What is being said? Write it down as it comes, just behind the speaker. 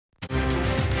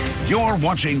You're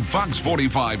watching Fox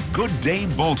 45 Good Day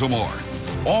Baltimore.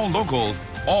 All local,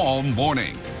 all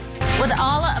morning. With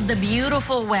all of the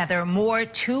beautiful weather, more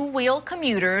two-wheel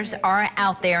commuters are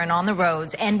out there and on the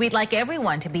roads, and we'd like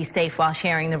everyone to be safe while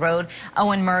sharing the road.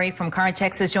 Owen Murray from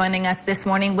CARCHEX is joining us this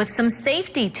morning with some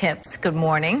safety tips. Good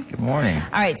morning. Good morning.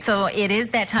 All right, so it is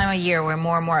that time of year where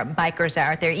more and more bikers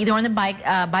are out there, either on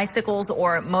the bicycles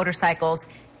or motorcycles,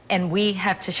 and we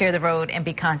have to share the road and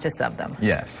be conscious of them.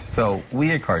 Yes. So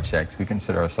we at CARCHEX, we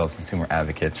consider ourselves consumer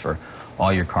advocates for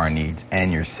all your car needs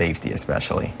and your safety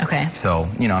especially. Okay. So,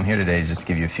 I'm here today to just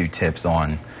give you a few tips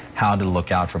on how to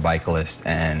look out for bicyclists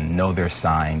and know their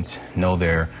signs, know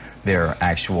their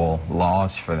actual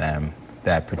laws for them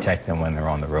that protect them when they're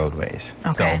on the roadways.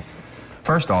 Okay. So,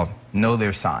 first off, know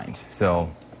their signs.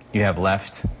 So, you have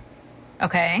left.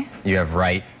 Okay. You have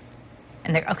right.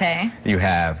 And they're okay. You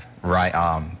have right.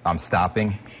 I'm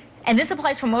stopping. And this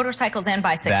applies for motorcycles and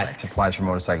bicyclists. That applies for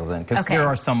motorcycles and because there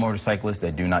are some motorcyclists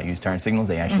that do not use turn signals.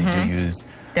 They actually do use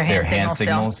their hand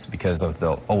signals because of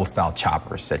the old style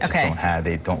choppers that just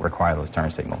they don't require those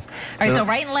turn signals. All right, so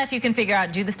right and left you can figure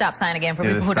out, do the stop sign again for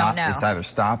people who don't know. It's either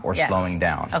stop or slowing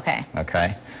down. Okay.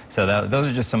 Okay. So those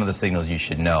are just some of the signals you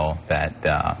should know that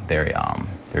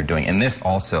they're doing. And this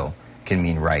also can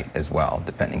mean right as well,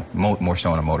 depending more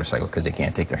so on a motorcycle because they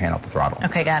can't take their hand off the throttle.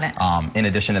 Okay, got it. In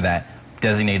addition to that,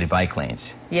 designated bike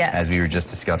lanes. Yes. As we were just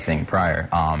discussing prior.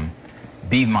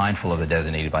 Be mindful of the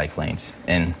designated bike lanes.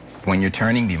 And when you're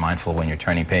turning, be mindful when you're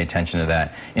turning. Pay attention to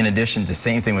that. In addition to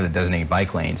same thing with the designated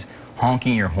bike lanes,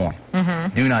 honking your horn.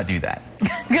 Do not do that.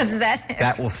 Because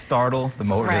that will startle the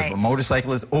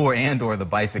motorcyclist or the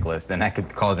bicyclist, and that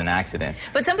could cause an accident.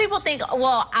 But some people think,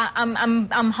 well,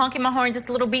 I'm honking my horn just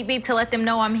a little beep beep to let them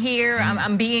know I'm here.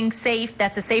 I'm being safe.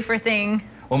 That's a safer thing.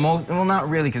 Well, not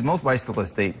really, because most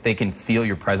bicyclists, they can feel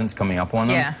your presence coming up on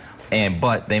them. Yeah.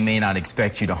 But they may not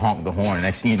expect you to honk the horn.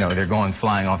 Next thing you know, they're going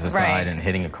flying off the side and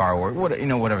hitting a car or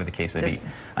whatever the case may be.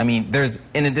 I mean,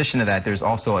 in addition to that, there's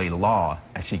also a law.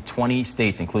 Actually, 20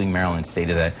 states, including Maryland,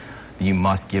 stated that you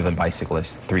must give a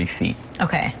bicyclist 3 feet.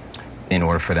 Okay. In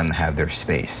order for them to have their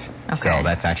space. Okay. So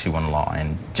that's actually one law.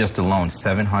 And just alone,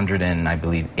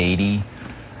 780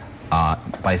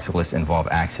 bicyclists involved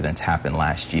accidents happened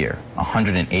last year.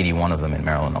 181 of them in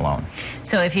Maryland alone.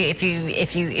 So if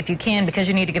you can, because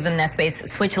you need to give them that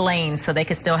space, switch lanes so they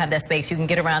can still have that space. You can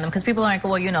get around them because people are like,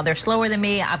 well, they're slower than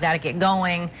me. I've got to get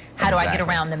going. How do I get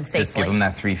around them safely? Just give them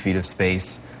that 3 feet of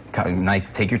space. Nice.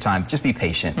 Take your time. Just be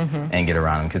patient and get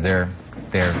around them because they're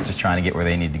just trying to get where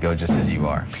they need to go just as you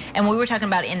are. And we were talking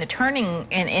about in the turning,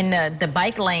 in the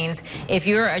bike lanes, if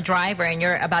you're a driver and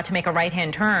you're about to make a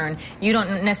right-hand turn, you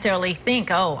don't necessarily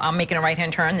think, oh, I'm making a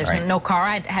right-hand turn. There's no car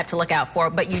I have to look out for,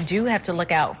 but you do have to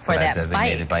look out for that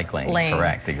designated bike lane.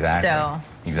 Correct, exactly. So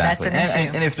exactly. That's an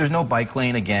issue. And if there's no bike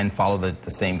lane, again, follow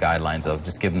the same guidelines of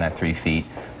just give them that 3 feet,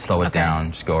 slow it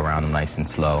down, just go around them nice and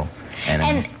slow.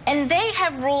 And they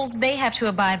have rules they have to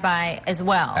abide by as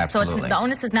well. Absolutely. So the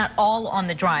onus is not all on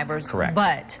the drivers.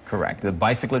 Correct. Correct. The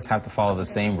bicyclists have to follow the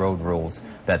same road rules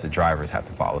that the drivers have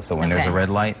to follow. So when there's a red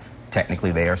light,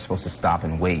 technically they are supposed to stop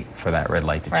and wait for that red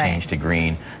light to change to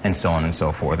green and so on and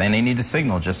so forth. And they need to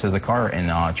signal just as a car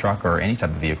and a truck or any type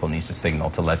of vehicle needs to signal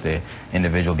to let the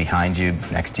individual behind you,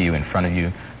 next to you, in front of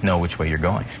you know which way you're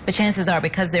going. But chances are,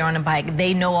 because they're on a bike,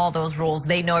 they know all those rules.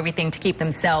 They know everything to keep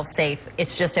themselves safe.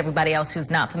 It's just everybody else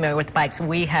who's not familiar with bikes.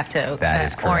 We have to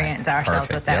orient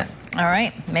ourselves with that. All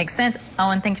right. Makes sense.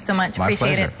 Owen, thank you so much. My Appreciate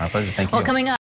pleasure. it. My pleasure. Thank you. Well, coming up.